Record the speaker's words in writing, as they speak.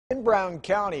In Brown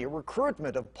County,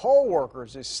 recruitment of poll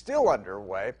workers is still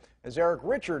underway. As Eric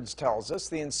Richards tells us,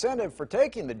 the incentive for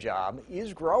taking the job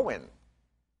is growing.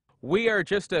 We are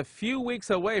just a few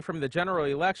weeks away from the general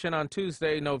election on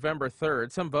Tuesday, November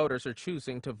 3rd. Some voters are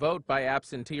choosing to vote by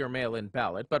absentee or mail-in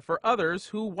ballot, but for others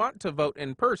who want to vote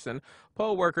in person,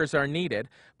 poll workers are needed.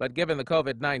 But given the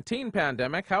COVID-19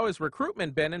 pandemic, how has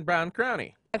recruitment been in Brown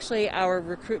County? Actually, our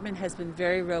recruitment has been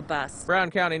very robust. Brown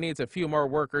County needs a few more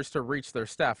workers to reach their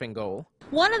staffing goal.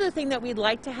 One other thing that we'd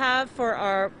like to have for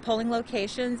our polling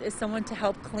locations is someone to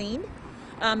help clean.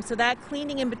 So that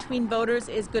cleaning in between voters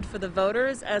is good for the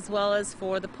voters as well as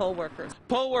for the poll workers.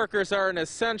 Poll workers are an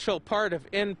essential part of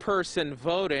in-person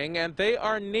voting, and they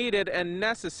are needed and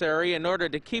necessary in order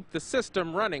to keep the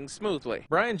system running smoothly.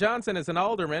 Brian Johnson is an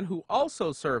alderman who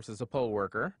also serves as a poll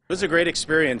worker. It was a great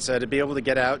experience to be able to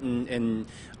get out and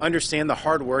understand the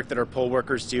hard work that our poll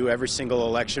workers do every single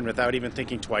election without even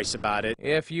thinking twice about it.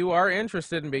 If you are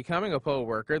interested in becoming a poll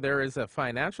worker, there is a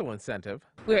financial incentive.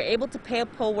 We are able to pay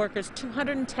poll workers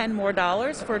 $210 more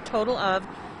for a total of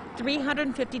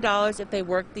 $350 if they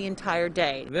work the entire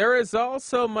day. There is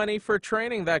also money for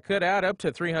training that could add up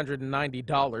to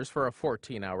 $390 for a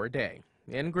 14-hour day.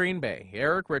 In Green Bay,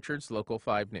 Eric Richards, Local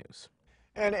 5 News.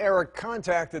 And Eric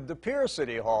contacted De Pere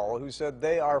City Hall, who said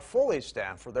they are fully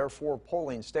staffed for their 4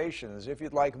 polling stations. If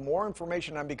you'd like more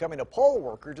information on becoming a poll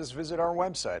worker, just visit our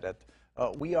website at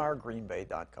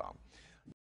wearegreenbay.com.